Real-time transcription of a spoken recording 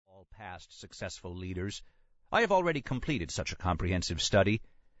past successful leaders. I have already completed such a comprehensive study.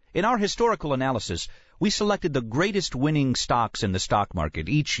 In our historical analysis, we selected the greatest winning stocks in the stock market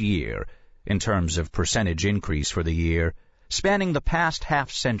each year, in terms of percentage increase for the year, spanning the past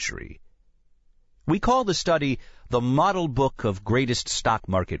half-century. We call the study the Model Book of Greatest Stock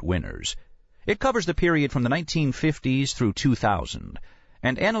Market Winners. It covers the period from the 1950s through 2000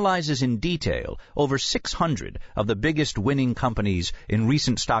 and analyzes in detail over 600 of the biggest winning companies in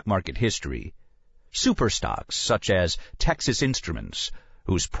recent stock market history. Superstocks such as Texas Instruments,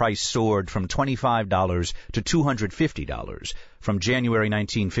 whose price soared from $25 to $250 from January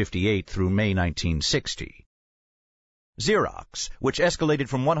 1958 through May 1960. Xerox, which escalated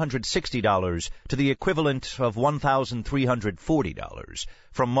from $160 to the equivalent of $1,340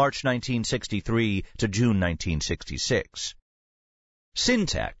 from March 1963 to June 1966.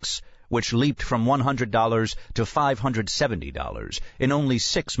 Syntex, which leaped from $100 to $570 in only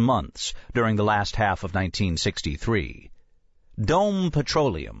 6 months during the last half of 1963. Dome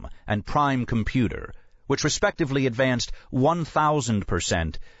Petroleum and Prime Computer, which respectively advanced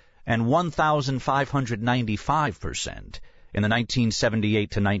 1,000% and 1,595% in the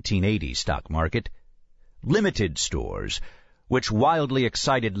 1978 to 1980 stock market. Limited Stores, which wildly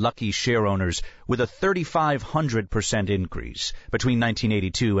excited lucky share owners with a 3,500% increase between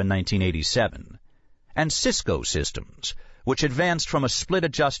 1982 and 1987. And Cisco Systems, which advanced from a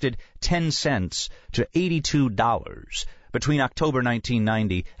split-adjusted 10 cents to $82 between October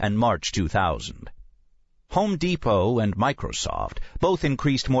 1990 and March 2000. Home Depot and Microsoft both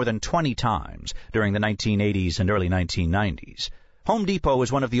increased more than 20 times during the 1980s and early 1990s. Home Depot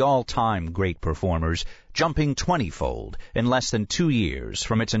is one of the all-time great performers, jumping 20-fold in less than 2 years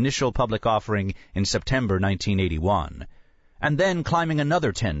from its initial public offering in September 1981, and then climbing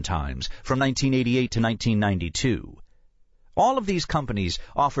another 10 times from 1988 to 1992. All of these companies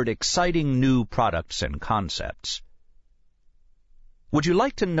offered exciting new products and concepts. Would you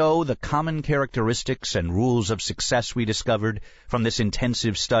like to know the common characteristics and rules of success we discovered from this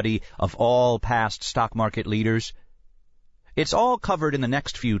intensive study of all past stock market leaders? It's all covered in the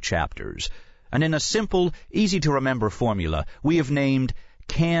next few chapters, and in a simple, easy-to-remember formula we have named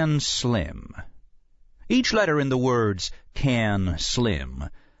CAN SLIM. Each letter in the words CAN SLIM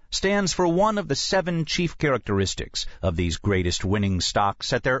stands for one of the 7 chief characteristics of these greatest winning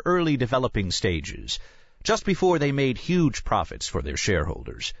stocks at their early developing stages, just before they made huge profits for their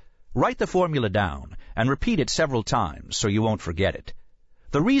shareholders. Write the formula down and repeat it several times so you won't forget it.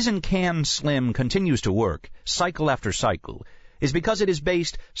 The reason CAN SLIM continues to work, cycle after cycle, is because it is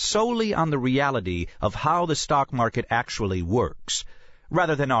based solely on the reality of how the stock market actually works,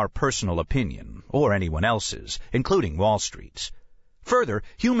 rather than our personal opinion, or anyone else's, including Wall Street's. Further,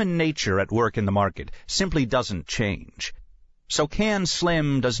 human nature at work in the market simply doesn't change. So CAN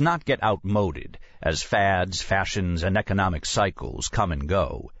SLIM does not get outmoded as fads, fashions, and economic cycles come and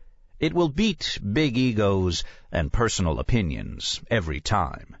go. It will beat big egos and personal opinions every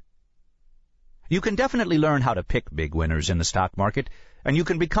time. You can definitely learn how to pick big winners in the stock market, and you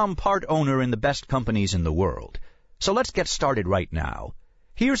can become part owner in the best companies in the world. So let's get started right now.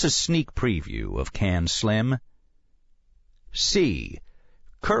 Here's a sneak preview of CAN SLIM. C.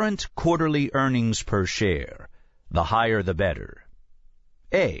 Current quarterly earnings per share. The higher the better.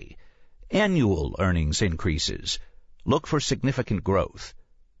 A. Annual earnings increases. Look for significant growth.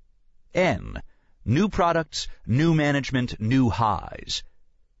 N. New products, new management, new highs.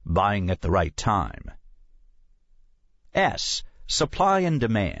 Buying at the right time. S. Supply and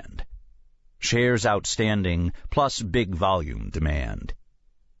demand. Shares outstanding plus big volume demand.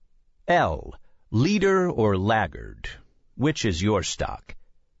 L. Leader or laggard. Which is your stock?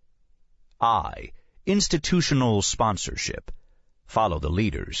 I. Institutional sponsorship. Follow the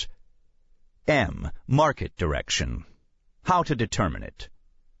leaders. M. Market direction. How to determine it.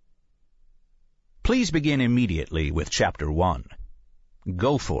 Please begin immediately with Chapter 1.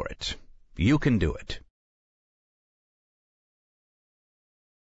 Go for it. You can do it.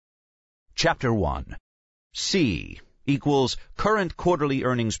 Chapter 1. C equals current quarterly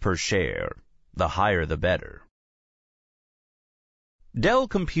earnings per share. The higher the better. Dell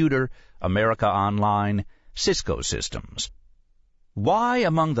Computer, America Online, Cisco Systems. Why,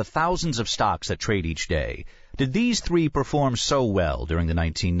 among the thousands of stocks that trade each day, did these 3 perform so well during the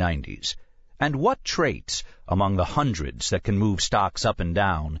 1990s? And what traits, among the hundreds that can move stocks up and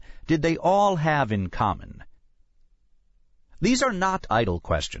down, did they all have in common? These are not idle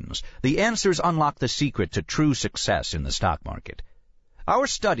questions. The answers unlock the secret to true success in the stock market. Our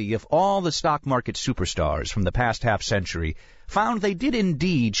study of all the stock market superstars from the past half-century found they did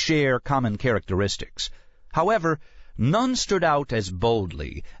indeed share common characteristics. However, none stood out as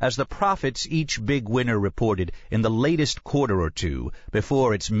boldly as the profits each big winner reported in the latest quarter or two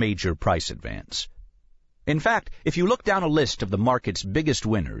before its major price advance. In fact, if you look down a list of the market's biggest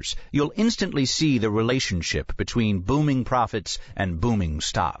winners, you'll instantly see the relationship between booming profits and booming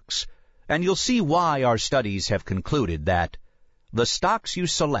stocks. And you'll see why our studies have concluded that the stocks you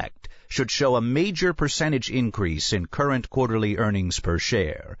select should show a major percentage increase in current quarterly earnings per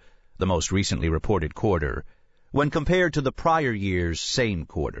share, the most recently reported quarter, when compared to the prior year's same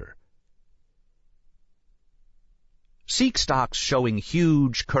quarter. Seek stocks showing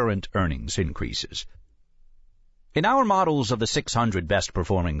huge current earnings increases. In our models of the 600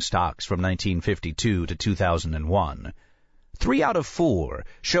 best-performing stocks from 1952 to 2001, 3 out of 4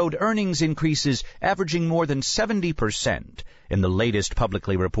 showed earnings increases averaging more than 70% in the latest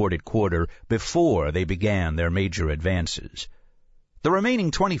publicly reported quarter before they began their major advances. The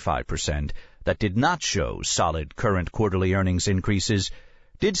remaining 25% that did not show solid current quarterly earnings increases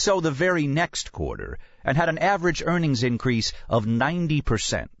did so the very next quarter and had an average earnings increase of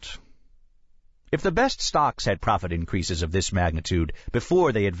 90%. If the best stocks had profit increases of this magnitude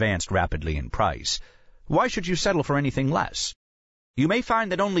before they advanced rapidly in price, why should you settle for anything less? You may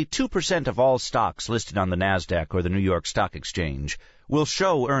find that only 2% of all stocks listed on the NASDAQ or the New York Stock Exchange will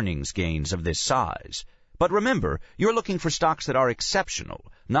show earnings gains of this size. But remember, you're looking for stocks that are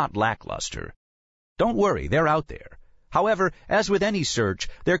exceptional, not lackluster. Don't worry, they're out there. However, as with any search,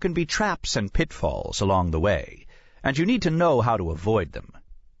 there can be traps and pitfalls along the way, and you need to know how to avoid them.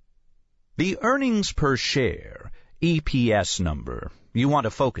 The earnings per share, EPS number, you want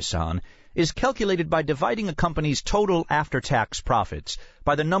to focus on is calculated by dividing a company's total after-tax profits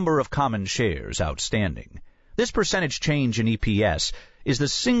by the number of common shares outstanding. This percentage change in EPS is the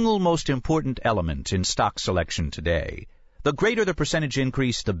single most important element in stock selection today. The greater the percentage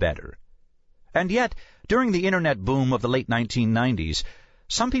increase, the better. And yet, during the Internet boom of the late 1990s,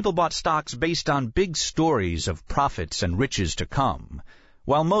 some people bought stocks based on big stories of profits and riches to come,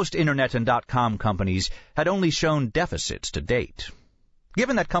 while most Internet and .com companies had only shown deficits to date.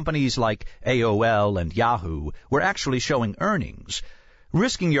 Given that companies like AOL and Yahoo were actually showing earnings,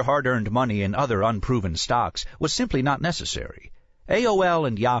 risking your hard-earned money in other unproven stocks was simply not necessary. AOL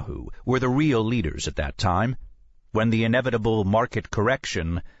and Yahoo were the real leaders at that time. When the inevitable market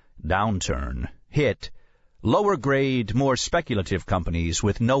correction, downturn, hit, lower-grade, more speculative companies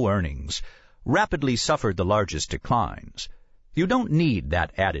with no earnings rapidly suffered the largest declines. You don't need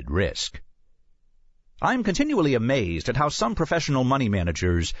that added risk. I'm continually amazed at how some professional money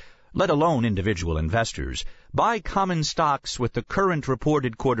managers, let alone individual investors, buy common stocks with the current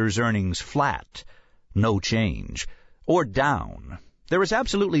reported quarter's earnings flat, no change, or down. There is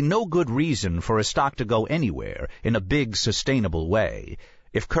absolutely no good reason for a stock to go anywhere in a big, sustainable way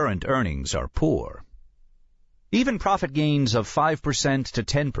if current earnings are poor. Even profit gains of 5% to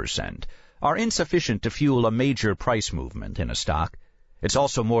 10% are insufficient to fuel a major price movement in a stock. It's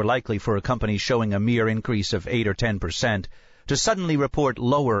also more likely for a company showing a mere increase of 8 or 10% to suddenly report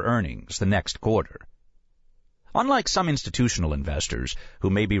lower earnings the next quarter. Unlike some institutional investors,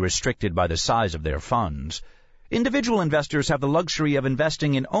 who may be restricted by the size of their funds, individual investors have the luxury of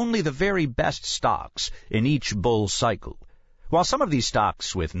investing in only the very best stocks in each bull cycle. While some of these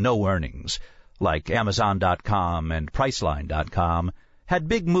stocks with no earnings, like Amazon.com and Priceline.com, had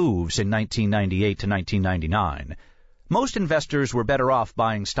big moves in 1998 to 1999, most investors were better off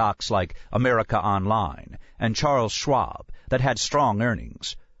buying stocks like America Online and Charles Schwab that had strong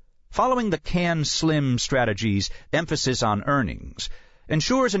earnings. Following the can slim strategy's emphasis on earnings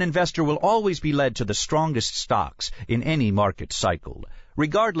ensures an investor will always be led to the strongest stocks in any market cycle,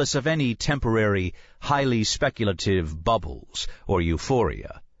 regardless of any temporary, highly speculative bubbles or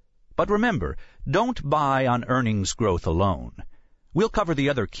euphoria. But remember, don't buy on earnings growth alone. We'll cover the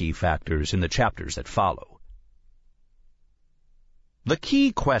other key factors in the chapters that follow. The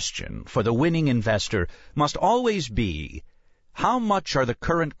key question for the winning investor must always be, how much are the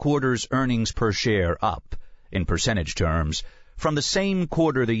current quarter's earnings per share up, in percentage terms, from the same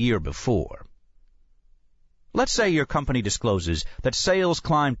quarter the year before? Let's say your company discloses that sales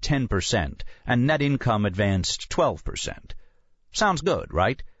climbed 10% and net income advanced 12%. Sounds good,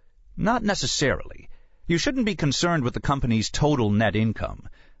 right? Not necessarily. You shouldn't be concerned with the company's total net income.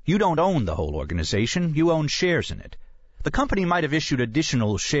 You don't own the whole organization, you own shares in it. The company might have issued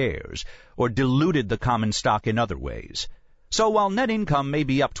additional shares or diluted the common stock in other ways. So while net income may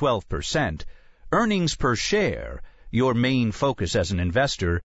be up 12%, earnings per share, your main focus as an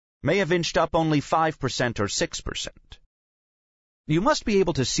investor, may have inched up only 5% or 6%. You must be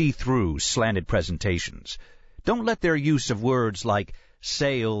able to see through slanted presentations. Don't let their use of words like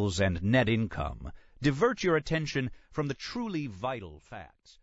sales and net income divert your attention from the truly vital facts.